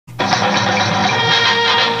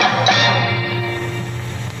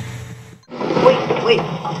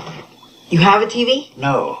You have a TV?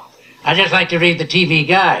 No. I just like to read the TV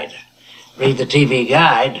guide. Read the TV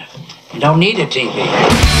guide. You don't need a TV.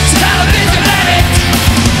 Television addict!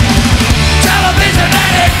 Television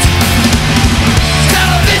addict!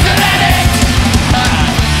 Television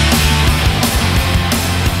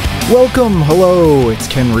addict! Welcome, hello, it's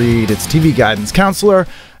Ken Reed, it's TV Guidance Counselor.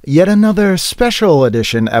 Yet another special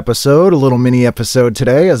edition episode, a little mini episode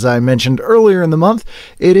today. As I mentioned earlier in the month,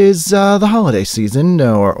 it is the holiday season,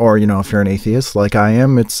 or you know, if you're an atheist like I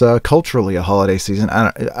am, it's culturally a holiday season.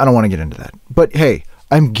 I don't want to get into that. But hey,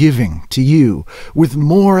 I'm giving to you with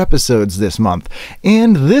more episodes this month.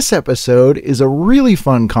 And this episode is a really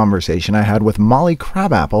fun conversation I had with Molly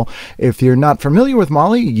Crabapple. If you're not familiar with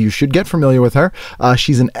Molly, you should get familiar with her.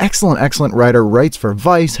 She's an excellent writer, writes for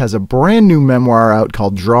Vice, has a brand new memoir out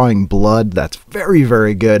called Drawing Blood. That's very,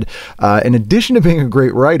 very good. In addition to being a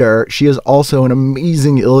great writer, she is also an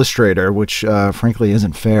amazing illustrator, which frankly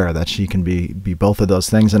isn't fair that she can be both of those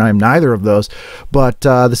things. And I'm neither of those. But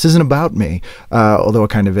this isn't about me, although it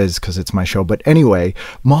kind of is because it's my show. But anyway,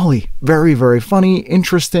 Molly, very, very funny,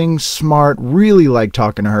 interesting, smart, really liked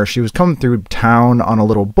talking to her. She was coming through town on a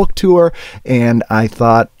little book tour, and I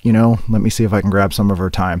thought, you know, let me see if I can grab some of her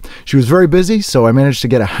time. She was very busy, so I managed to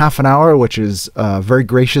get a half an hour, which is very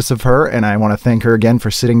gracious of her, and I want to thank her again for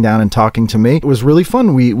sitting down and talking to me. It was really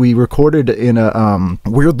fun. We recorded in a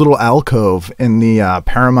weird little alcove in the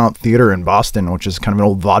Paramount Theater in Boston, which is kind of an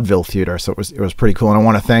old vaudeville theater, so it was pretty cool. And I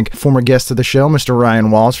want to thank former guest of the show, Mr. Ryan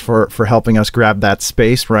Walsh, for helping us grab that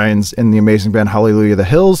space. Ryan's in the amazing band Hallelujah the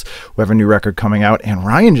Hills. We have a new record coming out, and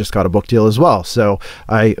Ryan just got a book deal as well, so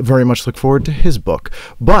I very much look forward to his book.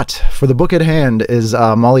 But for the book at hand is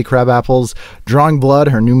Molly Crabapple's Drawing Blood,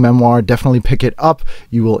 her new memoir. Definitely pick it up.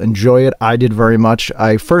 You will enjoy it. I did very much.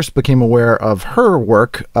 I first became aware of her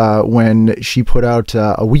work when she put out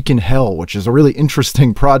A Week in Hell, which is a really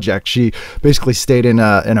interesting project. She basically stayed in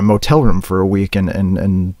a motel room for a week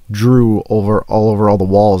and drew all over all the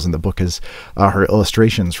walls, and the book is her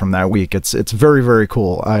illustrations from that week. It's very, very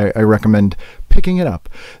cool. I recommend picking it up.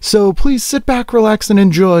 So please sit back, relax, and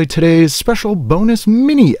enjoy today's special bonus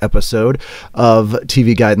mini episode of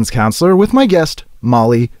TV Guidance Counselor with my guest,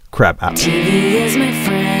 Molly Crabapple. TV is my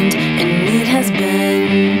friend, and it has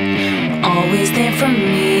been always there for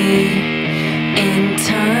me in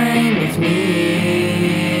time of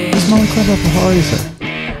need. Molly Crabapple, how are you,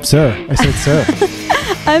 sir? Sir. I said sir.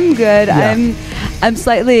 I'm good. Yeah. I'm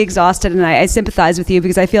slightly exhausted, and I sympathize with you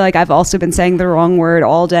because I feel like I've also been saying the wrong word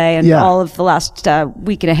all day and all of the last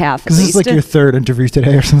week and a half. Is this like your third interview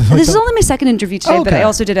today or something like that? This is only my second interview today, okay. But I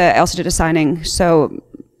also did a signing, so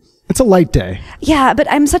it's a light day. Yeah, but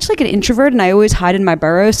I'm such like an introvert, and I always hide in my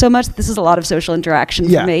burrow so much. This is a lot of social interaction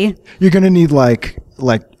for me. You're gonna need like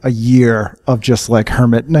a year of just like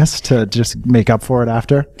hermitness to just make up for it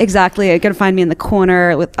after. Exactly. You're gonna find me in the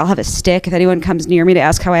corner I'll have a stick. If anyone comes near me to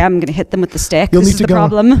ask how I am, I'm gonna hit them with the stick. This is the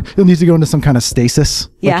problem. You'll need to go into some kind of stasis.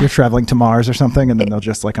 Yeah. Like you're traveling to Mars or something, and then they'll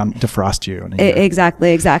just like defrost you.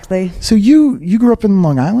 Exactly. So you grew up in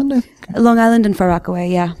Long Island, I think? Long Island and Far Rockaway,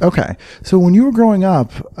 yeah. Okay. So when you were growing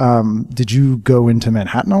up, did you go into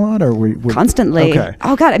Manhattan a lot, or were constantly? Okay.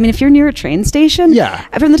 Oh God, I mean, if you're near a train station,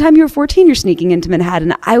 from the time you were 14, you're sneaking into Manhattan.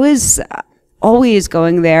 I was always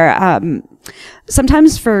going there,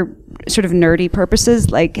 sometimes for sort of nerdy purposes,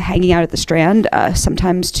 like hanging out at the Strand,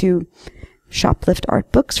 sometimes to shoplift art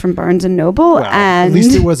books from Barnes and Noble. Well, and at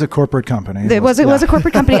least it was a corporate company. It was a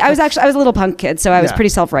corporate company. I was a little punk kid, so I was pretty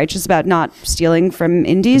self-righteous about not stealing from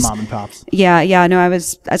indies. The mom and pops. Yeah. No, I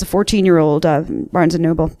was, as a 14-year-old, Barnes and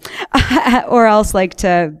Noble, or else like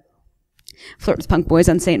to flirt with punk boys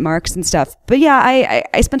on St. Mark's and stuff. But yeah,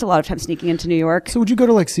 I spent a lot of time sneaking into New York. So would you go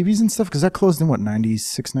to like CB's and stuff? Because that closed in what,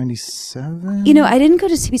 96, 97? You know, I didn't go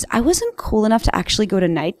to CB's. I wasn't cool enough to actually go to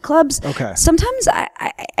nightclubs. Okay. Sometimes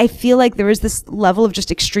I feel like there was this level of just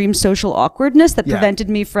extreme social awkwardness that prevented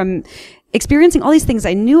me from experiencing all these things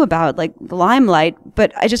I knew about, like the limelight,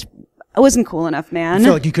 but I wasn't cool enough, man. I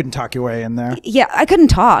feel like you couldn't talk your way in there. Yeah, I couldn't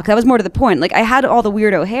talk. That was more to the point. Like, I had all the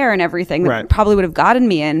weirdo hair and everything that probably would have gotten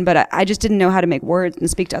me in, but I just didn't know how to make words and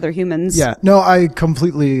speak to other humans. Yeah, no, I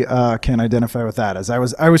completely can identify with that. As I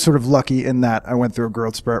was sort of lucky in that I went through a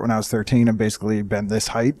growth spurt when I was 13 and basically been this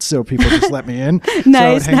height, so people just let me in. Nice, so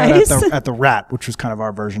I would hang out at the Rat, which was kind of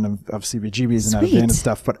our version of CBGB's and out of band and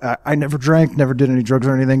stuff. But I never drank, never did any drugs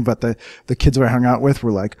or anything. But the kids I hung out with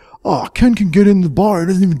were like, "Oh, Ken can get in the bar. He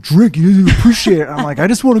doesn't even drink. He doesn't even appreciate it." I'm like, I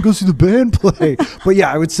just want to go see the band play. But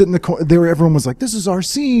yeah, I would sit in the corner. Everyone was like, "This is our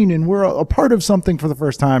scene, and we're a part of something for the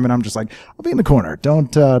first time." And I'm just like, I'll be in the corner.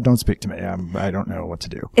 Don't speak to me. I don't know what to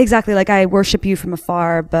do. Exactly. Like, I worship you from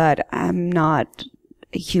afar, but I'm not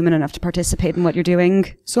human enough to participate in what you're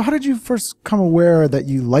doing. So how did you first come aware that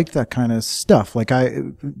you liked that kind of stuff? Like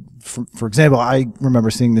for example, I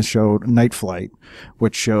remember seeing this show Night Flight,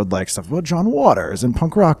 which showed like stuff about John Waters and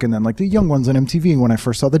punk rock, and then like the young ones on MTV. When I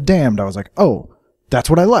first saw The Damned, I was like, oh, that's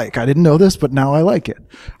what I like. I didn't know this, but now I like it.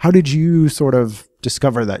 How did you sort of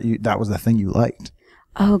discover that that was the thing you liked?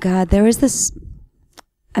 Oh God, there was this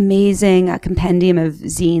amazing compendium of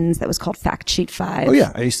zines that was called Fact Sheet 5. Oh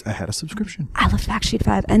yeah, I had a subscription. I love Fact Sheet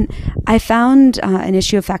 5. And I found an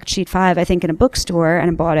issue of Fact Sheet 5, I think in a bookstore,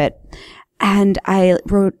 and I bought it. And I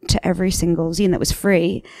wrote to every single zine that was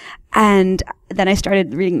free. And then I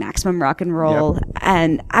started reading Maximum Rock and Roll. Yep.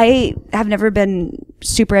 And I have never been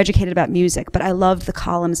super educated about music, but I loved the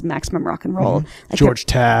columns of Maximum Rock and Roll. Mm-hmm. Like George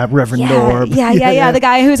Tabb, Reverend Norb. Yeah. The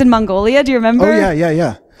guy who's in Mongolia. Do you remember? Oh,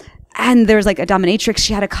 yeah. And there was like a dominatrix.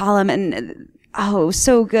 She had a column, and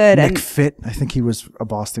so good. Nick Fit, I think he was a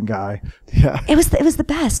Boston guy. Yeah, it was the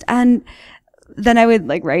best. And then I would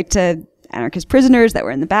like write to anarchist prisoners that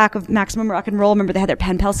were in the back of Maximum Rock and Roll. Remember they had their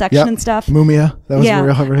pen pal section and stuff. Mumia, that was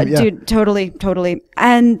real. Yeah, dude, totally.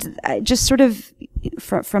 And I just sort of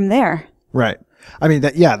from there. Right. I mean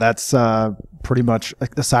that's pretty much,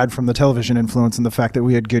 like, aside from the television influence and the fact that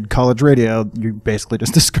we had good college radio, you basically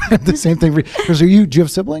just described the same thing. Because do you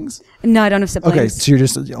have siblings? No, I don't have siblings. Okay, so you're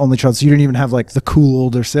just the only child. So you didn't even have like the cool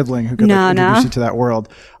older sibling who could introduce you to that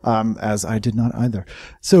world, as I did not either.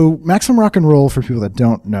 So Maximum Rock and Roll, for people that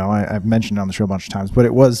don't know, I've mentioned it on the show a bunch of times, but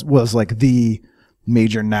it was like the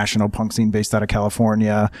major national punk scene based out of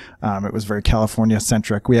California. It was very California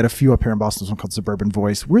centric. We had a few up here in Boston, one called Suburban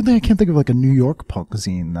Voice. Weirdly, I can't think of like a New York punk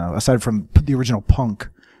scene though, aside from the original punk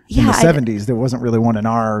in the 70s. There wasn't really one in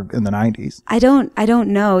the 90s. I don't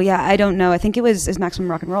know. Yeah, I don't know. I think it was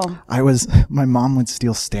Maximum Rock and Roll. My mom would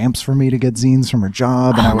steal stamps for me to get zines from her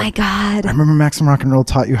job. And my God. I remember Maximum Rock and Roll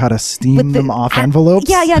taught you how to steam them off envelopes.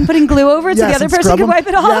 Yeah, and putting glue over it so the other person could wipe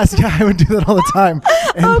it off. Yes, yeah, I would do that all the time.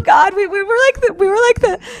 Oh God, we were like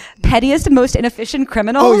the pettiest and most inefficient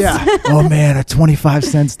criminals. Oh yeah. Oh man, a 25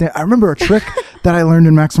 cent stamp. I remember a trick that I learned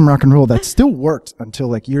in Maximum Rock and Roll that still worked until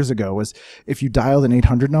like years ago was if you dialed an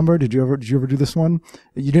 800 number. Did you ever do this one?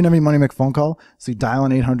 You didn't have any money to make a phone call, so you dial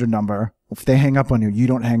an 800 number. If they hang up on you, you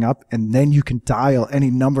don't hang up, and then you can dial any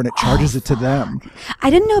number and it charges it to them. I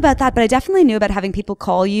didn't know about that, but I definitely knew about having people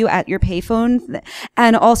call you at your payphone.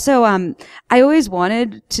 And also, I always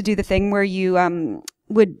wanted to do the thing where you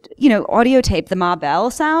would audio tape the Ma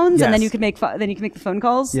Bell sounds, and then you could make the phone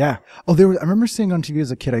calls. Yeah. Oh, I remember seeing on TV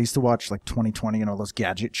as a kid. I used to watch like 2020 and all those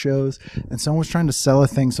gadget shows, and someone was trying to sell a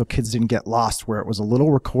thing so kids didn't get lost, where it was a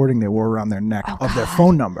little recording they wore around their neck of their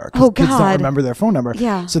phone number. Because kids don't remember their phone number.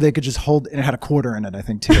 Yeah. So they could just hold, and it had a quarter in it, I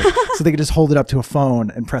think too. So they could just hold it up to a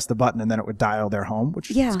phone and press the button, and then it would dial their home,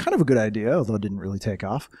 which is kind of a good idea, although it didn't really take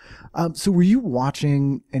off. So were you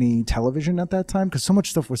watching any television at that time? Because so much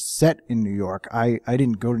stuff was set in New York. I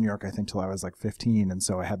didn't go to New York, I think, till I was like 15, and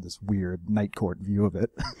so I had this weird night court view of it.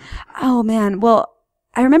 Oh man, well,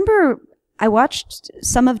 I remember I watched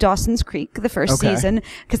some of Dawson's Creek the first season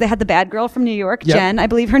because they had the bad girl from New York, Jen, I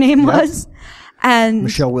believe her name was, and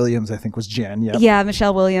Michelle Williams, I think, was Jen. Yeah,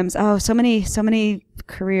 Michelle Williams. Oh, so many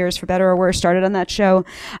careers, for better or worse, started on that show,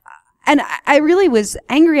 and I really was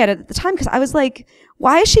angry at it at the time because I was like,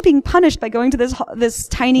 why is she being punished by going to this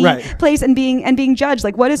tiny place and being judged?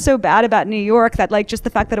 Like, what is so bad about New York that, like, just the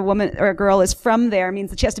fact that a woman or a girl is from there means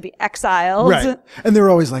that she has to be exiled? Right. And they were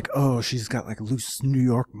always like, oh, she's got like loose New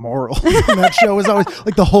York morals. And that show was always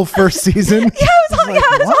like the whole first season. It was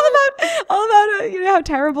all about how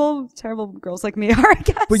terrible girls like me are, I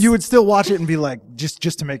guess. But you would still watch it and be like,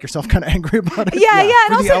 just to make yourself kind of angry about it. Yeah.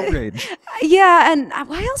 For and the outrage. Yeah. And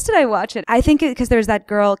why else did I watch it? I think because there's that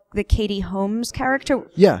girl, the Katie Holmes character.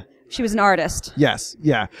 Yeah. She was an artist. Yes.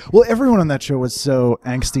 Yeah. Well, everyone on that show was so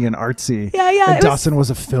angsty and artsy. Yeah. And Dawson was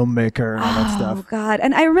a filmmaker and all that stuff. Oh God.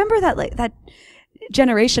 And I remember that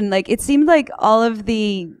generation, like it seemed like all of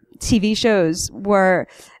the TV shows were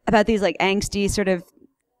about these like angsty sort of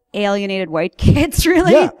alienated white kids,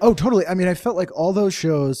 really. Yeah. Oh, totally. I mean, I felt like all those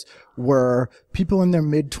shows were people in their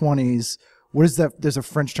mid-20s. What is that? There's a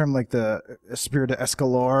French term like the esprit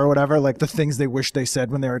d'escalade or whatever, like the things they wish they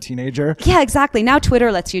said when they were a teenager. Yeah, exactly. Now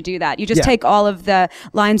Twitter lets you do that. You just take all of the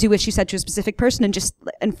lines you wish you said to a specific person and just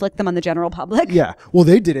inflict them on the general public. Yeah. Well,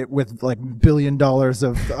 they did it with like $1 billion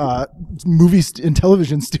of movie and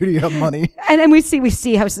television studio money. And we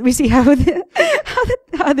see how the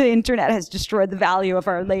internet has destroyed the value of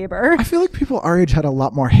our labor. I feel like people our age had a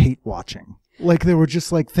lot more hate watching. Like they were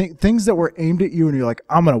just like things that were aimed at you and you're like,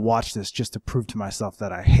 I'm going to watch this just to prove to myself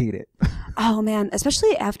that I hate it. Oh man,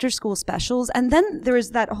 especially after school specials. And then there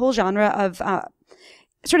was that whole genre of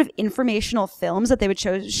sort of informational films that they would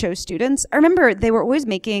show students. I remember they were always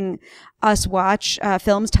making us watch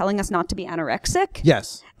films telling us not to be anorexic.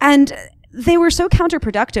 Yes. And they were so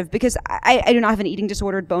counterproductive because I do not have an eating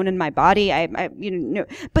disordered bone in my body.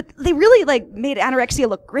 But they really like made anorexia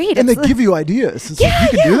look great. And they give you ideas. It's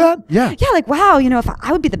like, you can do that? Yeah. Yeah, like, wow, if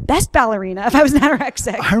I would be the best ballerina if I was an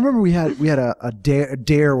anorexic. I remember we had a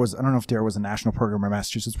Dare was, I don't know if Dare was a national program or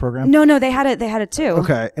Massachusetts program. No, they had it too.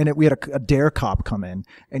 Okay. And we had a Dare cop come in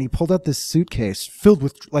and he pulled out this suitcase filled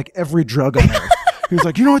with like every drug on earth. He was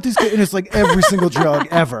like, you know what and it's like every single drug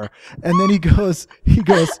ever. And then he goes,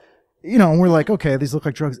 and we're like, okay, these look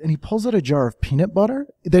like drugs. And he pulls out a jar of peanut butter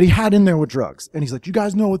that he had in there with drugs. And he's like, you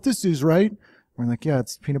guys know what this is, right? We're like, yeah,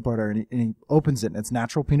 it's peanut butter. And he opens it, and it's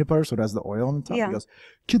natural peanut butter, so it has the oil on the top. Yeah. He goes,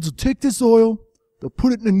 kids will take this oil, they'll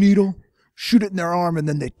put it in a needle, shoot it in their arm, and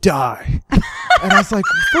then they die. And I was like,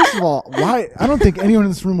 first of all, why? I don't think anyone in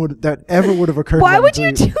this room would have occurred. Why would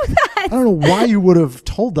you do that? I don't know why you would have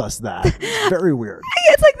told us that. It's very weird.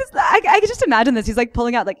 It's like this. I can just imagine this. He's like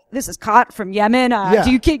pulling out like, this is caught from Yemen.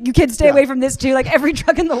 Do you kids stay away from this too? Like every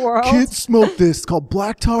drug in the world. Kids smoke this. It's called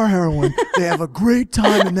black tar heroin. They have a great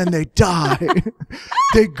time and then they die.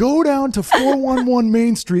 They go down to 411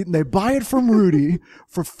 Main Street and they buy it from Rudy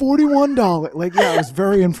for $41. Like, yeah, it was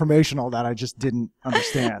very informational that I just didn't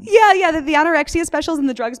understand. Yeah. The anorexia specials and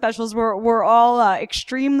the drug specials were all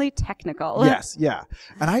extremely technical. Yes, yeah.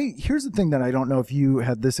 And here's the thing that I don't know if you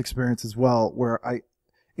had this experience as well, where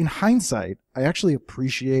in hindsight, I actually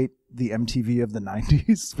appreciate the MTV of the 90s,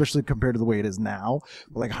 especially compared to the way it is now.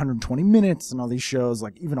 Like 120 Minutes and all these shows,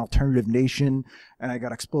 like even Alternative Nation. And I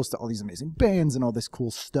got exposed to all these amazing bands and all this cool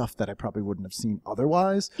stuff that I probably wouldn't have seen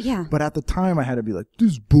otherwise. Yeah. But at the time, I had to be like,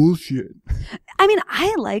 this is bullshit. I mean,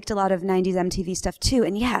 I liked a lot of 90s MTV stuff too.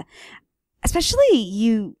 And yeah, especially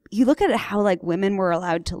you look at how like women were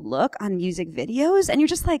allowed to look on music videos and you're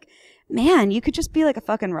just like, man, you could just be like a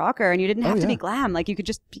fucking rocker and you didn't have to be glam. Like you could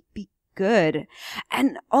just be good.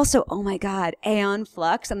 And also, oh my God, Aeon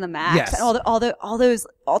Flux and the Max and all those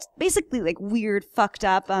basically like weird, fucked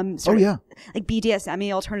up, sort of like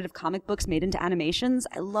BDSM-y alternative comic books made into animations.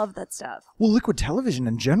 I love that stuff. Well, Liquid Television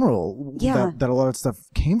in general, that a lot of stuff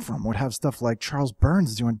came from, would have stuff like Charles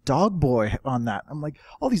Burns doing Dog Boy on that. I'm like,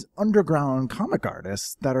 all these underground comic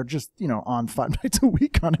artists that are just, on 5 nights a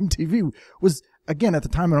week on MTV was, again, at the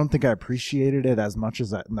time, I don't think I appreciated it as much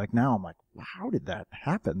as like now. I'm like, well, how did that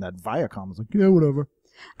happen? That Viacom was like, yeah, whatever.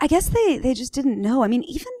 I guess they just didn't know. I mean,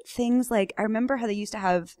 even things like, I remember how they used to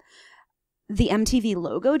have the MTV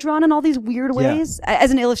logo drawn in all these weird ways.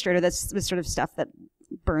 As an illustrator, that's was sort of stuff that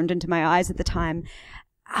burned into my eyes at the time.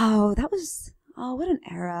 Oh, what an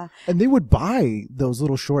era. And they would buy those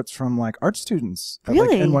little shorts from like art students at like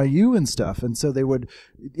NYU and stuff. And so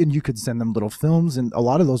and you could send them little films, and a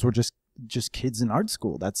lot of those were just kids in art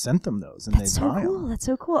school that sent them those, and they'd buy them. That's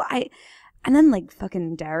so cool. And then like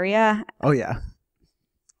fucking Daria. Oh yeah.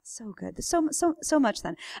 So good. So much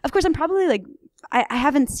then. Of course, I'm probably like, I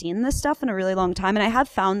haven't seen this stuff in a really long time, and I have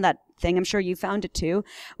found that thing, I'm sure you found it too,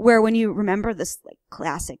 where when you remember this like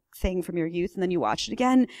classic thing from your youth and then you watch it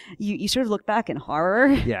again, you sort of look back in horror.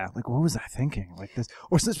 Yeah, like what was I thinking? Like this,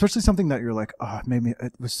 or especially something that you're like, oh,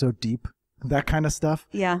 it was so deep. That kind of stuff.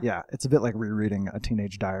 Yeah. Yeah. It's a bit like rereading a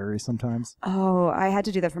teenage diary sometimes. Oh, I had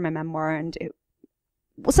to do that for my memoir, and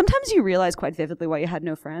sometimes you realize quite vividly why you had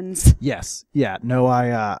no friends. Yes. Yeah. No,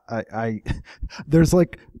 I there's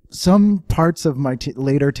like some parts of my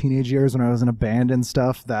later teenage years when I was in a band and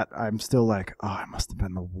stuff that I'm still like, oh, I must have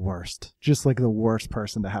been the worst. Just like the worst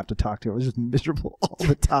person to have to talk to. I was just miserable all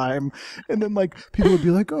the time. And then like people would be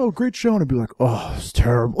like, oh, great show. And I'd be like, oh, it's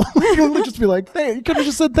terrible. I'd just be like, hey, you could have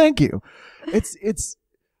just said thank you.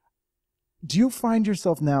 Do you find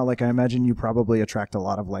yourself now, like I imagine you probably attract a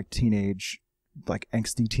lot of like teenage, like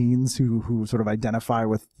angsty teens who sort of identify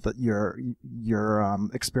with your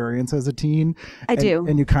experience as a teen. I do.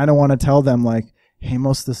 And you kind of want to tell them like, hey,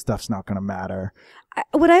 most of this stuff's not going to matter.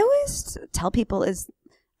 What I always tell people is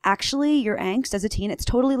actually your angst as a teen, it's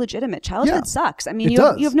totally legitimate. Childhood sucks. I mean, you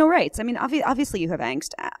have no rights. I mean, obviously you have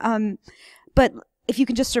angst. But if you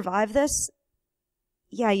can just survive this,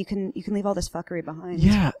 yeah, you can leave all this fuckery behind.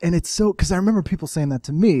 Yeah, and it's so, because I remember people saying that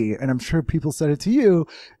to me, and I'm sure people said it to you,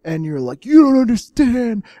 and you're like, you don't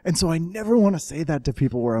understand. And so I never want to say that to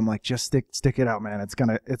people where I'm like, just stick it out, man. It's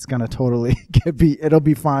gonna totally it'll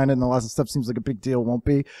be fine, and a lot of stuff seems like a big deal, won't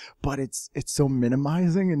be. But it's so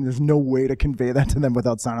minimizing, and there's no way to convey that to them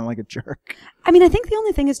without sounding like a jerk. I mean, I think the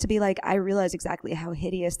only thing is to be like, I realize exactly how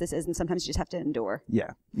hideous this is, and sometimes you just have to endure.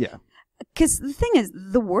 Yeah, yeah. Because the thing is,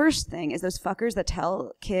 the worst thing is those fuckers that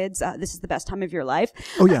tell kids this is the best time of your life.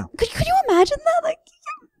 Oh yeah. Could you imagine that?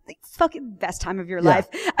 Like fucking best time of your life.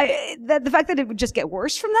 The fact that it would just get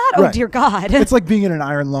worse from that, oh dear God. It's like being in an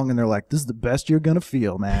iron lung and they're like, this is the best you're going to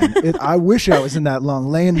feel, man. I wish I was in that lung,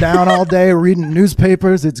 laying down all day, reading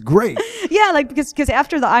newspapers. It's great. Yeah, like because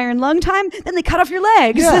after the iron lung time, then they cut off your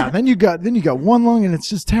legs. Yeah, then you got one lung and it's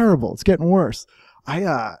just terrible. It's getting worse.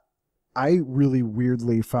 I really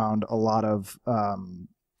weirdly found a lot of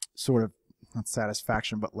sort of not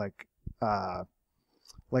satisfaction, but like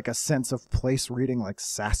a sense of place reading, like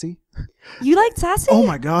Sassy. You liked Sassy? Oh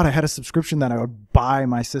my God, I had a subscription that I would buy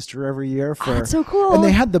my sister every year for. Oh, that's so cool. And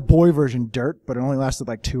they had the boy version, Dirt, but it only lasted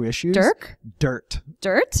like 2 issues. Dirt.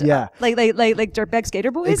 Yeah. Like Dirtbag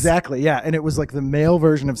Skater Boys? Exactly, yeah. And it was like the male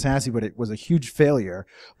version of Sassy, but it was a huge failure.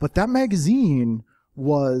 But that magazine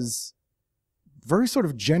was very sort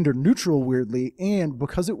of gender neutral, weirdly, and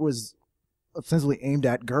because it was ostensibly aimed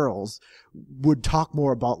at girls, would talk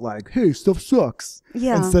more about like, hey, stuff sucks.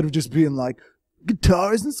 Yeah. Instead of just being like,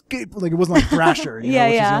 guitars and skateboard. Like, it wasn't like Thrasher, which is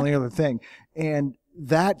the only other thing. And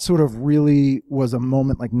that sort of really was a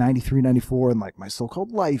moment like 93, 94 and like My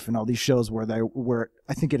So-Called Life and all these shows where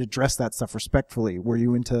I think it addressed that stuff respectfully. Were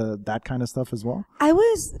you into that kind of stuff as well? I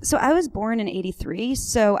was born in 83,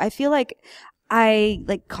 so I feel like I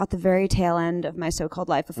like caught the very tail end of My So-Called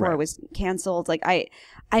Life before it was canceled. Like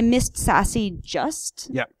I missed Sassy just.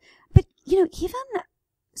 Yeah. But even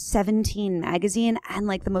 17 magazine and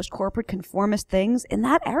like the most corporate conformist things in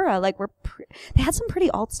that era, like they had some pretty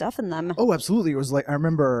alt stuff in them. Oh, absolutely. It was like, I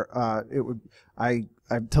remember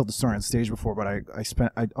I've told the story on stage before, but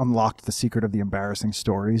I unlocked the secret of the embarrassing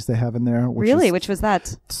stories they have in there. Which was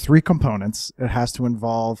that? 3 components. It has to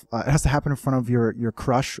involve, it has to happen in front of your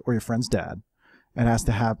crush or your friend's dad. It has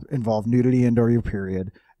to involve nudity and or your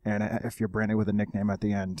period. And if you're branded with a nickname at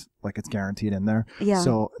the end, like it's guaranteed in there. Yeah.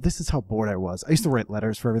 So this is how bored I was. I used to write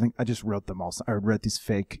letters for everything. I just wrote them all. I read these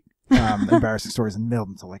fake embarrassing stories and mailed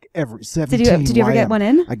them to like every 17. Did you ever get one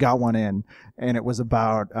in? I got one in, and it was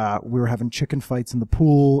about we were having chicken fights in the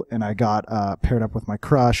pool, and I got paired up with my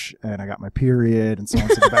crush, and I got my period, and so on.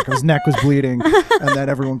 So the back of his neck was bleeding, and then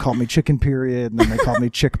everyone called me Chicken Period, and then they called me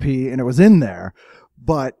Chickpea, and it was in there,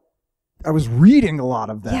 but I was reading a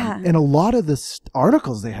lot of them, and a lot of the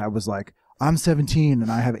articles they had was like, I'm 17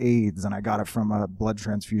 and I have AIDS and I got it from a blood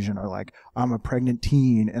transfusion, or like, I'm a pregnant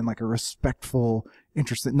teen, and like a respectful,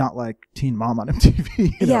 interested, not like Teen Mom on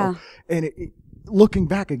MTV, you know? And looking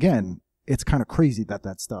back again, it's kind of crazy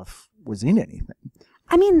that stuff was in anything.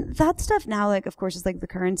 I mean, that stuff now, like, of course, is like the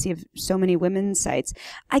currency of so many women's sites.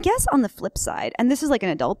 I guess on the flip side, and this is like an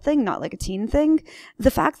adult thing, not like a teen thing,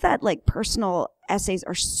 the fact that like personal essays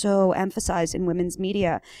are so emphasized in women's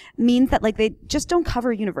media means that like they just don't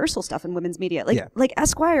cover universal stuff in women's media. Like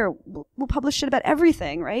Esquire will publish shit about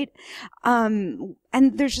everything, right? And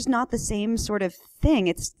there's just not the same sort of thing.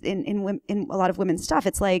 It's in a lot of women's stuff.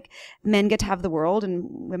 It's like men get to have the world and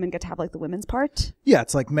women get to have like the women's part. Yeah,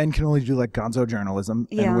 it's like men can only do like gonzo journalism,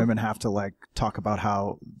 and women have to like talk about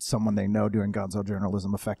how someone they know doing gonzo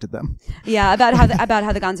journalism affected them. Yeah, about how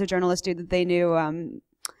the gonzo journalist dude that they knew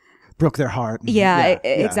broke their heart.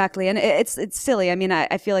 Exactly. And it's silly. I mean,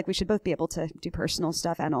 I feel like we should both be able to do personal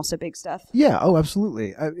stuff and also big stuff. Yeah. Oh,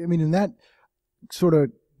 absolutely. I mean, and that sort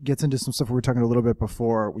of gets into some stuff we were talking a little bit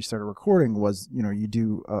before we started recording was, you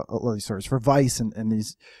do a lot of these stories for Vice and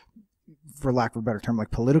these, for lack of a better term, like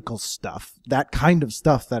political stuff, that kind of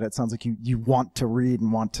stuff that it sounds like you want to read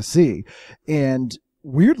and want to see. And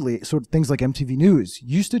weirdly, sort of things like MTV News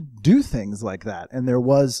used to do things like that. And there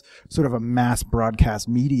was sort of a mass broadcast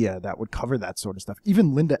media that would cover that sort of stuff.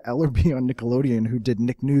 Even Linda Ellerby on Nickelodeon, who did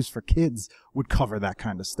Nick News for Kids, would cover that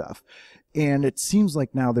kind of stuff. And it seems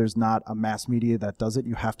like now there's not a mass media that does it.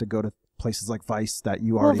 You have to go to places like Vice that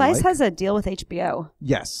you already like. Well, Vice has a deal with HBO.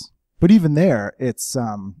 Yes. But even there, it's,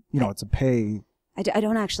 it's a pay. I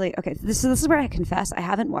don't actually, okay, this is where I confess, I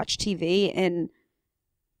haven't watched TV in,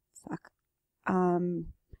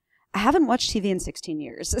 I haven't watched TV in 16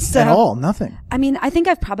 years. So, at all? Nothing? I mean, I think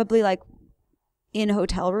I've probably like, in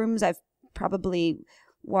hotel rooms, I've probably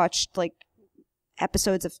watched like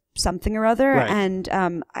episodes of something or other. Right.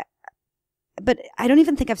 And, but I don't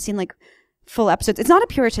even think I've seen like full episodes. It's not a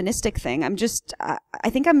puritanistic thing. I'm just, I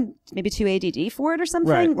think I'm maybe too ADD for it or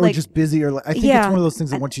something. Right. Or like, just busy, or I think it's one of those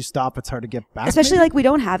things that once you stop, it's hard to get back. Especially like we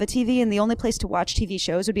don't have a TV, and the only place to watch TV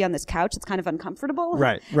shows would be on this couch. It's kind of uncomfortable.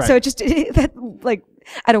 Right. So it just that like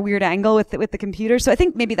at a weird angle with the computer. So I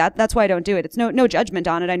think maybe that's why I don't do it. It's no judgment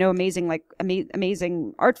on it. I know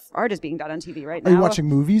amazing art is being done on TV right now. Are you watching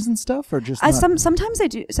movies and stuff, or just sometimes I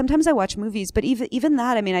do. Sometimes I watch movies, but even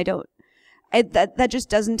that, I mean, I don't. That just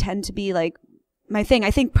doesn't tend to be like my thing.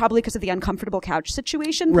 I think probably because of the uncomfortable couch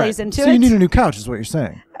situation plays into it. So you need a new couch is what you're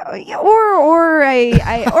saying. I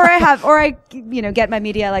get my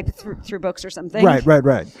media like through books or something.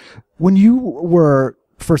 Right. When you were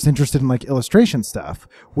first interested in like illustration stuff,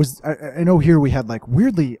 I know here we had like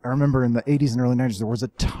weirdly, I remember in the 80s and early 90s there was a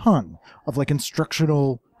ton of like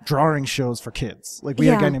instructional drawing shows for kids. Like we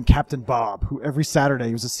had a guy named Captain Bob who every Saturday,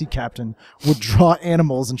 he was a sea captain, would draw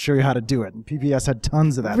animals and show you how to do it. And PBS had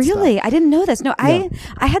tons of that Really? stuff. I didn't know this. No, I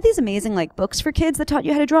had these amazing like books for kids that taught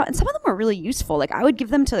you how to draw, and some of them were really useful. Like I would give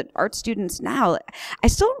them to art students now. I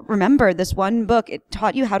still remember this one book. It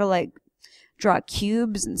taught you how to like draw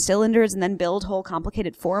cubes and cylinders and then build whole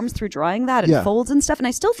complicated forms through drawing that and folds and stuff. And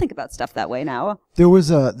I still think about stuff that way now. There was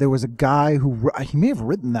a guy who, he may have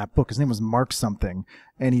written that book. His name was Mark something.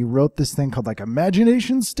 And he wrote this thing called like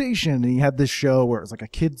Imagination Station. And he had this show where it was like a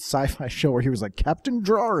kid's sci-fi show where he was like Captain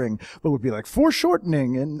Drawing, but would be like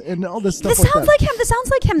foreshortening and all this stuff. This sounds like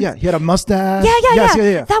him. Yeah, he had a mustache.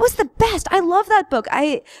 Yeah. That was the best. I love that book.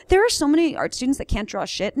 There are so many art students that can't draw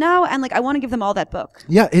shit now, and like I want to give them all that book.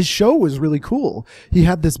 Yeah, his show was really cool. He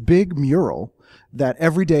had this big mural that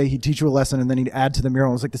every day he'd teach you a lesson and then he'd add to the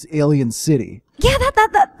mural. It was like this alien city. Yeah,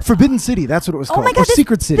 that Forbidden City, that's what it was called. Oh my God,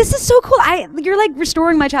 Secret City. This is so cool. You're like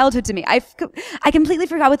restoring my childhood to me. I completely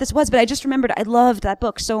forgot what this was, but I just remembered I loved that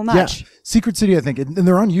book so much. Yeah. Secret City, I think, and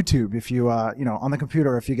they're on YouTube if you, on the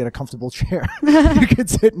computer, if you get a comfortable chair, you could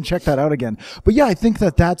sit and check that out again. But yeah, I think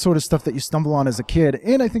that sort of stuff that you stumble on as a kid,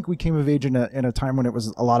 and I think we came of age in a time when it was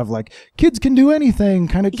a lot of like, kids can do anything,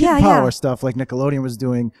 kind of kid power stuff like Nickelodeon was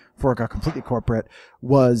doing before it got completely corporate,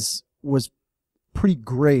 was pretty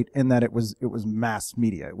great in that it was mass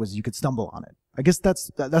media. It was, you could stumble on it. I guess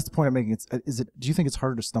that's the point I'm making. Do you think it's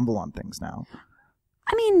harder to stumble on things now?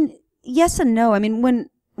 I mean, yes and no. I mean,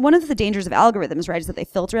 one of the dangers of algorithms, right, is that they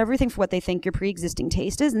filter everything for what they think your pre-existing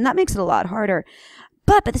taste is, and that makes it a lot harder.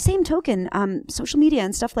 But by the same token, social media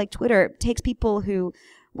and stuff like Twitter takes people who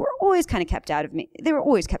were always kind of kept out of they were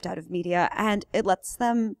always kept out of media, and it lets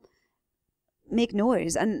them make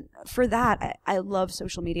noise. And for that, I love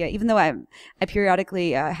social media, even though I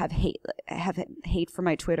periodically have hate for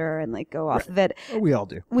my Twitter and like go off of it. We all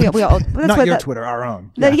do. We all. Not your Twitter, our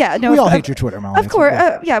own. No, we all hate your Twitter, Molly. Of course,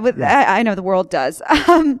 I know the world does.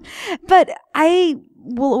 But I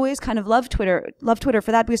will always kind of love Twitter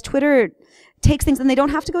for that, because Twitter takes things and they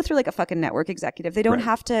don't have to go through like a fucking network executive. They don't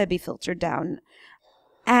have to be filtered down,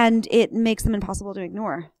 and it makes them impossible to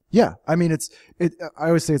ignore. Yeah, I mean, I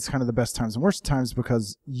always say it's kind of the best times and worst times,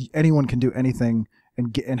 because anyone can do anything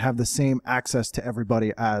and have the same access to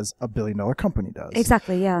everybody as a billion-dollar company does.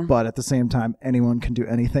 Exactly, yeah. But at the same time, anyone can do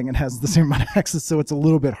anything and has the same amount of access, so it's a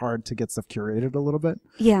little bit hard to get stuff curated a little bit.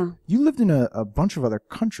 Yeah. You lived in a bunch of other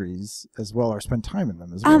countries as well, or spent time in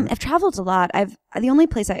them as well. I've traveled a lot. The only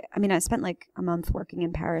place I spent like a month working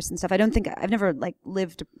in Paris and stuff. I've never like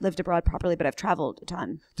lived abroad properly, but I've traveled a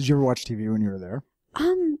ton. Did you ever watch TV when you were there?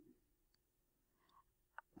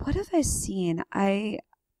 What have I seen? I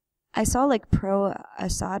saw like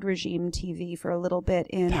pro-Assad regime TV for a little bit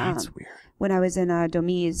That's weird. When I was in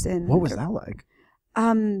Domiz. What was that like?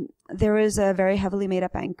 There was a very heavily made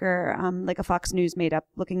up anchor, like a Fox News made up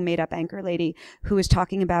anchor lady who was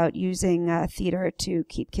talking about using theater to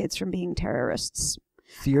keep kids from being terrorists.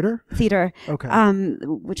 Theater. Okay.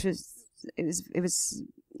 Which was it was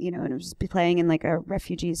and it was playing in like a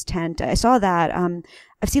refugee's tent. I saw that.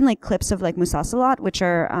 I've seen like clips of like Musasalat, which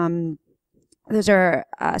are those are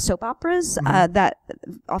soap operas that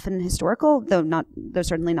often historical, though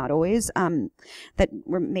certainly not always, that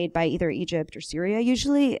were made by either Egypt or Syria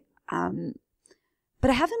usually. But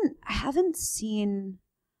I haven't seen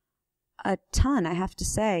a ton, I have to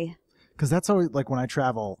say. Because that's always like when I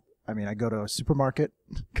travel. I mean, I go to a supermarket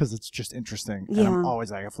because it's just interesting. And I'm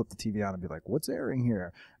always like, I flip the TV on and be like, what's airing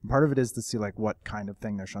here? And part of it is to see like what kind of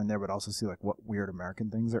thing they're showing there, but also see like what weird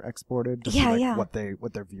American things are exported. To see, like, what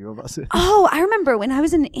their view of us is. Oh, I remember when I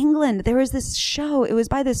was in England, there was this show. It was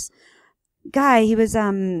by this guy. He was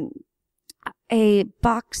a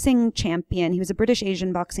boxing champion. He was a British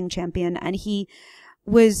Asian boxing champion, and he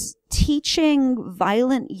was teaching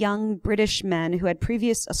violent young British men who had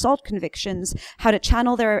previous assault convictions how to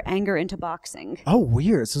channel their anger into boxing. Oh,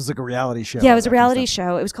 weird. So it was like a reality show. Yeah, it was a reality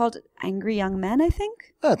show. It was called Angry Young Men, I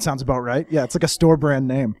think. That sounds about right. Yeah, it's like a store brand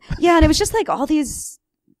name. Yeah, and it was just like all these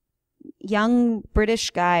young British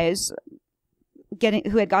guys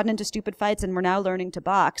who had gotten into stupid fights and were now learning to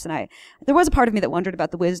box. And there was a part of me that wondered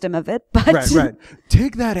about the wisdom of it, but right.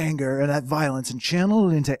 Take that anger and that violence and channel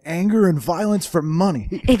it into anger and violence for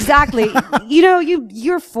money. Exactly.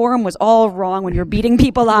 Your form was all wrong when you're beating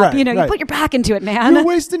people up. You put your back into it, man. You're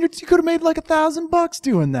wasting you could have made like $1,000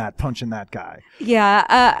 doing that, punching that guy. Yeah.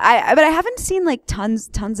 But I haven't seen like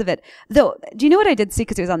tons of it though. Do you know what I did see?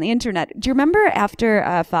 Cause it was on the internet. Do you remember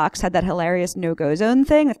after Fox had that hilarious no-go zone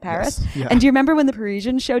thing with Paris? Yes. Yeah. And do you remember when the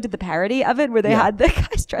Parisian show did the parody of it where they had the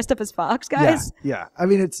guys dressed up as Fox guys? Yeah. I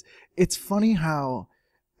mean, it's funny how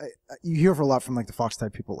you hear a lot from like the Fox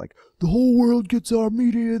type people, like the whole world gets our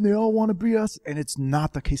media and they all want to be us. And it's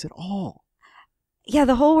not the case at all. Yeah,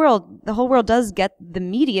 the whole world does get the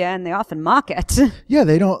media and they often mock it. Yeah,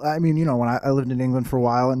 they don't. I mean, when I lived in England for a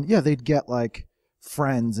while, and yeah, they'd get like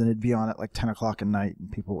Friends and it'd be on at like 10 o'clock at night,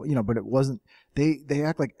 and people, but it wasn't. They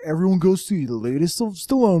act like everyone goes see the latest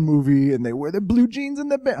Stallone movie and they wear their blue jeans and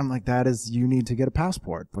their band. I'm like, you need to get a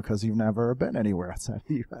passport because you've never been anywhere outside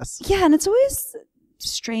the U.S. Yeah, and it's always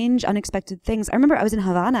strange, unexpected things. I remember I was in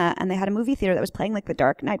Havana and they had a movie theater that was playing like The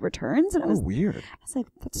Dark Knight Returns, and it was weird. I was like,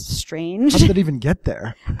 that's strange. How did that even get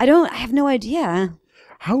there? I have no idea.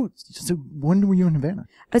 So when were you in Havana?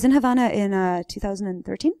 I was in Havana in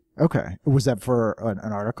 2013. Okay. Was that for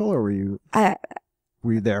an article, or were you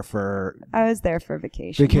there for? I was there for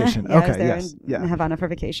vacation. Vacation. Yeah, okay. I was there in Havana for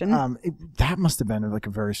vacation. That must have been like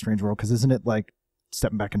a very strange world, because isn't it like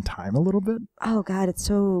stepping back in time a little bit? Oh God, it's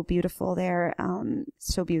so beautiful there.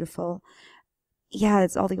 So beautiful. Yeah,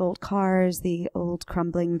 it's all the old cars, the old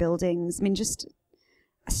crumbling buildings. I mean, just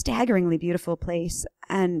a staggeringly beautiful place,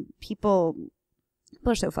 and people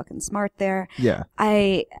are so fucking smart there. Yeah.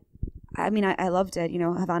 I mean, I loved it.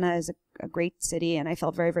 Havana is a great city, and I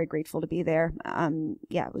felt very, very grateful to be there.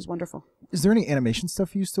 Yeah, it was wonderful. Is there any animation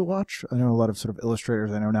stuff you used to watch? I know a lot of sort of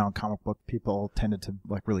illustrators. I know now comic book people tended to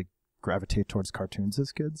like really gravitate towards cartoons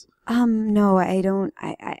as kids. No, I don't.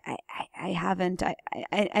 I haven't.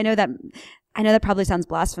 I know that probably sounds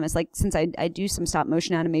blasphemous. Like, since I do some stop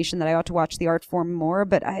motion animation, that I ought to watch the art form more.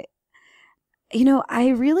 But I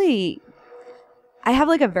have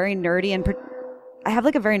like a very nerdy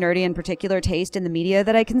and particular taste in the media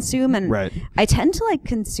that I consume, and I tend to like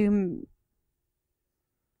consume.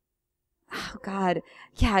 Oh God,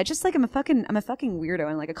 yeah, just like I'm a fucking weirdo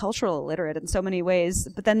and like a cultural illiterate in so many ways,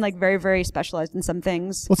 but then like very, very specialized in some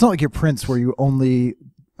things. Well, it's not like you're Prince, where you only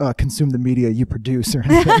consume the media you produce or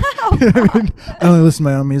anything. I only listen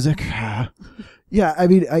to my own music. Yeah, I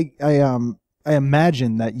mean, I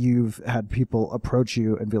imagine that you've had people approach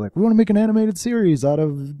you and be like, we want to make an animated series out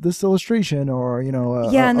of this illustration, or,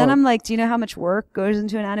 yeah. And then I'm like, do you know how much work goes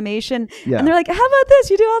into an animation? Yeah. And they're like, how about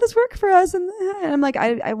this? You do all this work for us. And I'm like,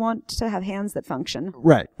 I want to have hands that function.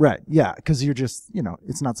 Right. Yeah. Cause you're just,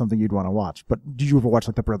 it's not something you'd want to watch. But did you ever watch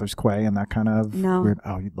like the Brothers Quay and that kind of weird?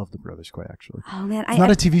 Oh, you'd love the Brothers Quay, actually. Oh man. It's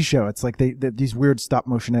not a TV show. It's like these weird stop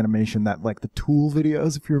motion animation that like the Tool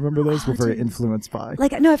videos, if you remember those, were very influenced by.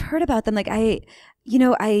 Like, no, I've heard about them. Like I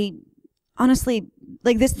honestly,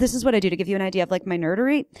 like this is what I do to give you an idea of like my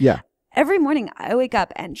nerdery. Yeah. Every morning I wake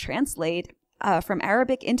up and translate from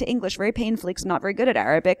Arabic into English very painfully, because I'm not very good at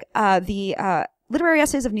Arabic, the literary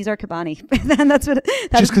essays of Nizar Kabani. And that's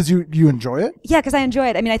just because you enjoy it? Yeah, because I enjoy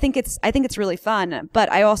it. I mean, I think it's really fun,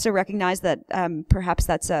 but I also recognize that perhaps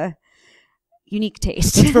that's a unique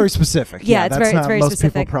taste. It's very specific. Yeah, it's very most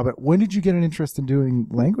specific. People probably. When did you get an interest in doing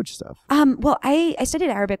language stuff? Well, I studied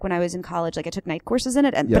Arabic when I was in college. Like, I took night courses in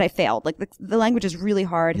it, but I failed. Like, the language is really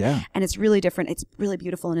hard, and it's really different. It's really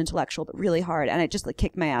beautiful and intellectual, but really hard. And it just like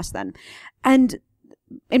kicked my ass then. And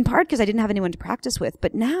in part because I didn't have anyone to practice with.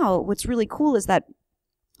 But now what's really cool is that,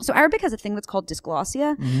 so Arabic has a thing that's called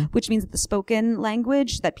dysglossia, which means that the spoken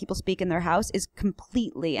language that people speak in their house is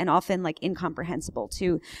completely and often like incomprehensible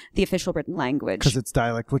to the official written language. Because it's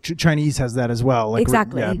dialect, which Chinese has that as well. Like,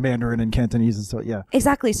 exactly. Yeah, Mandarin and Cantonese and stuff. Yeah.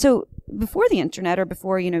 Exactly. So before the internet, or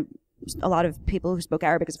before, a lot of people who spoke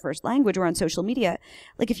Arabic as a first language were on social media.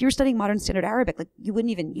 Like, if you were studying modern standard Arabic, like, you wouldn't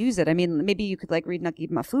even use it. I mean, maybe you could like read Naqib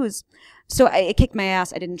Mahfuz. So it kicked my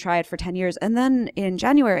ass. I didn't try it for 10 years. And then in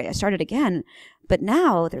January, I started again. But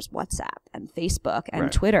now there's WhatsApp and Facebook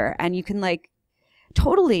and Twitter, and you can like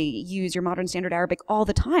totally use your modern standard Arabic all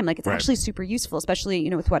the time. Like, it's actually super useful, especially,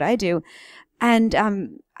 with what I do. And,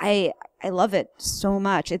 I love it so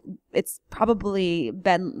much. It's probably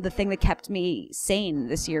been the thing that kept me sane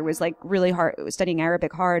this year, was like really hard, studying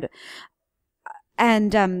Arabic hard.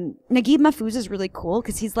 And Naguib Mahfouz is really cool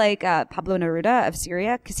because he's like Pablo Neruda of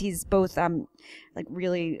Syria, because he's both like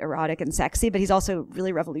really erotic and sexy, but he's also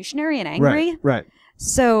really revolutionary and angry. Right.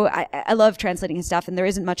 So I love translating his stuff, and there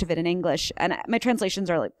isn't much of it in English. And my translations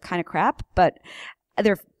are like kind of crap, but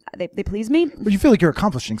they please me. But you feel like you're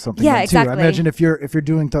accomplishing something. Yeah, then, exactly. too. I imagine if you're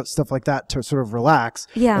doing stuff like that to sort of relax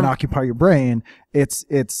and occupy your brain,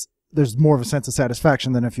 there's more of a sense of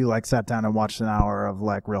satisfaction than if you like sat down and watched an hour of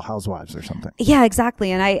like Real Housewives or something. Yeah,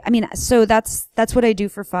 exactly. And I mean, so that's what I do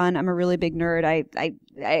for fun. I'm a really big nerd.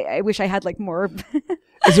 I wish I had like more.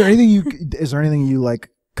 Is there anything you like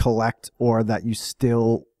collect or that you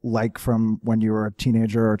still like from when you were a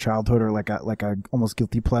teenager or childhood, or like a almost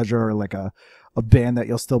guilty pleasure, or like a band that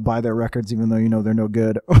you'll still buy their records even though you know they're no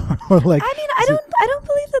good? Or like, I mean, I don't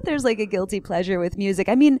believe that there's like a guilty pleasure with music.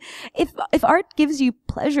 I mean, if art gives you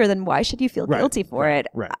pleasure, then why should you feel guilty for it?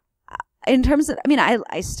 Right. In terms of, I mean,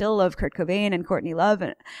 I still love Kurt Cobain and Courtney Love,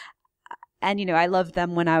 and you know, I loved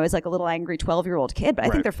them when I was like a little angry 12-year-old kid, but I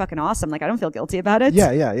think they're fucking awesome. Like, I don't feel guilty about it.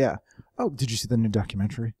 Yeah. Oh, did you see the new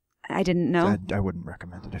documentary? I didn't know. I wouldn't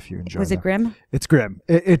recommend it if you enjoy it. Was it grim? It's grim.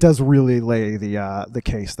 It does really lay the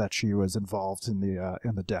case that she was involved in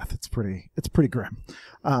the death. It's pretty grim,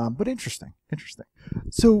 but interesting.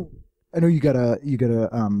 So I know you got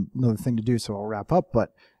another thing to do, so I'll wrap up.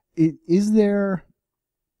 But is there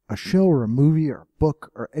a show or a movie or a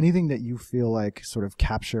book or anything that you feel like sort of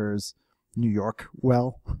captures New York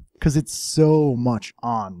well? Because it's so much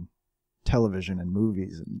on television and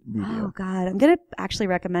movies and media. Oh God, I'm gonna actually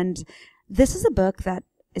recommend. This is a book that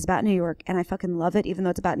is about New York, and I fucking love it, even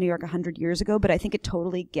though it's about New York 100 years ago. But I think it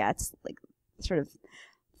totally gets like sort of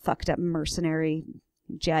fucked up, mercenary,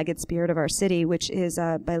 jagged spirit of our city, which is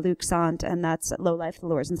by Luc Sant, and that's Low Life: The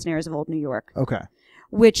Lures and Snares of Old New York. Okay.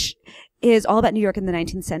 Which is all about New York in the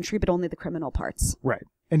 19th century, but only the criminal parts. Right.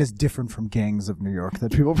 And it's different from Gangs of New York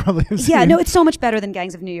that people probably have seen. Yeah, no, it's so much better than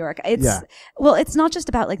Gangs of New York. Well, it's not just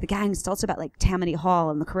about like the gangs, it's also about like Tammany Hall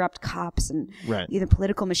and the corrupt cops and the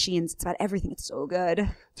political machines. It's about everything. It's so good.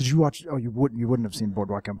 Did you watch, you wouldn't have seen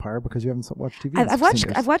Boardwalk Empire because you haven't watched TV?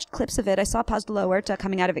 I've watched clips of it. I saw Paz de la Huerta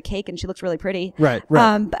coming out of a cake and she looks really pretty. Right.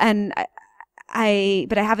 And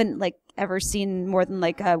but I haven't like ever seen more than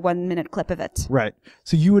like a 1-minute clip of it. Right.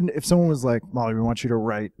 So you wouldn't, if someone was like, Molly, we want you to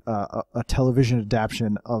write a television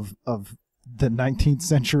adaptation of the 19th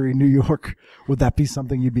century New York, would that be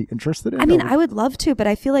something you'd be interested in? I mean, I would love to, but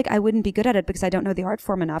I feel like I wouldn't be good at it because I don't know the art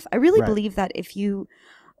form enough. I really believe that if you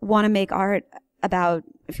want to make art,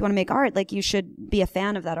 like you should be a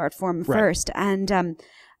fan of that art form first. And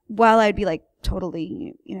while I'd be like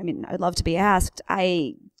totally, you know, I mean, I'd love to be asked,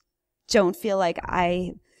 I don't feel like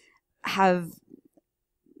I have,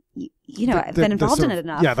 you know, been involved in it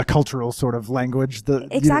enough. Yeah, the cultural sort of language.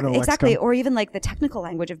 Exactly. Or even like the technical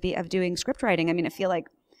language of doing script writing. I mean, I feel like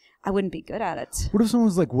I wouldn't be good at it. What if someone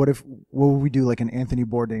was like, what would we do like an Anthony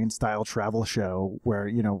Bourdain style travel show where,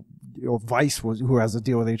 you know, or Vice who has a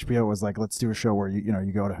deal with HBO was like, let's do a show where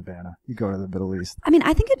you go to Havana, you go to the Middle East. I mean,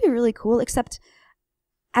 I think it'd be really cool, except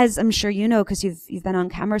as I'm sure you know, because you've been on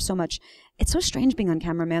camera so much, it's so strange being on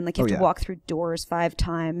camera, man. Like you have to walk through doors 5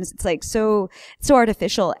 times. It's like so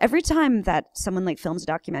artificial. Every time that someone like films a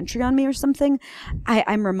documentary on me or something,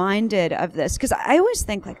 I'm reminded of this because I always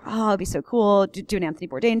think like, oh, it'd be so cool do an Anthony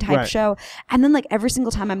Bourdain type show, and then like every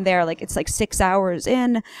single time I'm there, like it's like 6 hours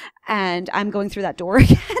in, and I'm going through that door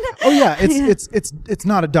again. Oh yeah, it's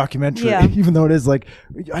not a documentary, even though it is. Like,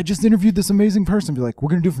 I just interviewed this amazing person. Be like, we're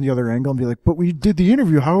gonna do it from the other angle, and be like, but we did the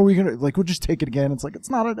interview. How are we gonna like? We'll just take it again. It's like it's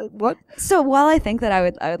not what. So while I think that I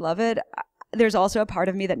would love it, there's also a part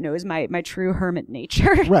of me that knows my true hermit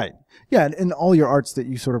nature. Right. Yeah, and all your arts that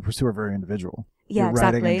you sort of pursue are very individual. Yeah, You're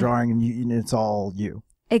exactly. Writing and drawing, and it's all you.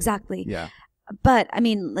 Exactly. Yeah. But I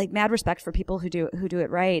mean, like, mad respect for people who do it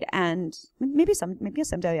right, and maybe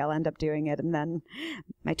someday I'll end up doing it, and then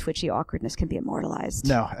my twitchy awkwardness can be immortalized.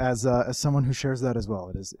 No, as someone who shares that as well,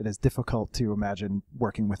 it is difficult to imagine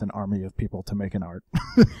working with an army of people to make an art.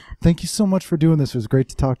 Thank you so much for doing this. It was great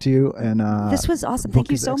to talk to you, and this was awesome. Thank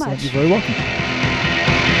you so much. You're very welcome.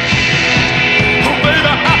 Oh, baby,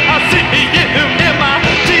 I see you in my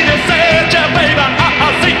teeny said, yeah, baby, I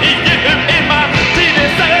see you in my teeny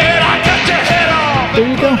said, I got your head off. There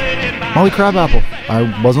you go. Molly Crabapple.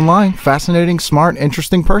 I wasn't lying. Fascinating, smart,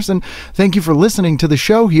 interesting person. Thank you for listening to the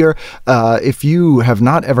show here. If you have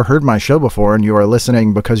not ever heard my show before and you are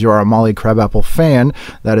listening because you are a Molly Crabapple fan,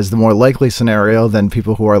 that is the more likely scenario than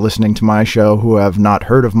people who are listening to my show who have not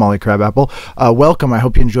heard of Molly Crabapple. Welcome. I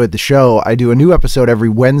hope you enjoyed the show. I do a new episode every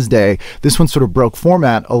Wednesday. This one sort of broke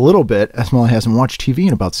format a little bit, as Molly hasn't watched TV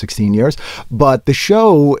in about 16 years. But the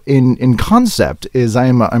show in concept is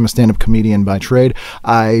I'm a stand-up comedian by trade.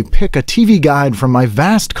 I pick a TV guide from my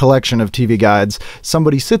vast collection of TV guides.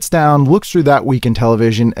 Somebody sits down, looks through that week in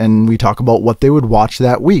television, and we talk about what they would watch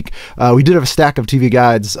that week. We did have a stack of TV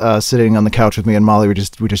guides sitting on the couch with me and Molly. We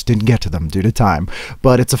just didn't get to them due to time.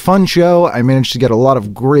 But it's a fun show. I managed to get a lot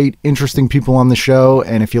of great, interesting people on the show.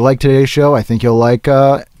 And if you like today's show, I think you'll like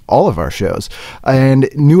all of our shows. And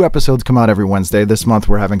new episodes come out every Wednesday. This month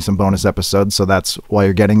we're having some bonus episodes, so that's why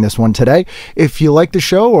you're getting this one today. If you like the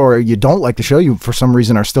show or you don't like the show, you for some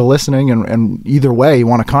reason are still listening, and either way you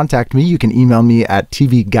want to contact me, you can email me at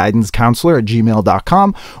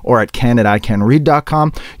tvguidancecounselor@gmail.com or at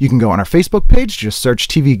ken@icanread.com. You can go on our Facebook page, just search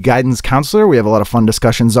TV Guidance Counselor. We have a lot of fun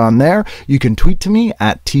discussions on there. You can tweet to me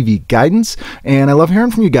at TV Guidance, and I love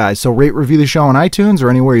hearing from you guys, so rate, review the show on iTunes or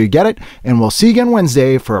anywhere you get it, and we'll see you again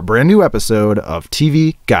Wednesday for a brand new episode of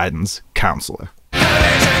TV Guidance Counselor.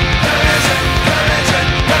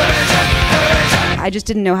 I just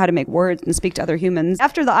didn't know how to make words and speak to other humans.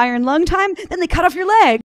 After the iron lung time, then they cut off your leg.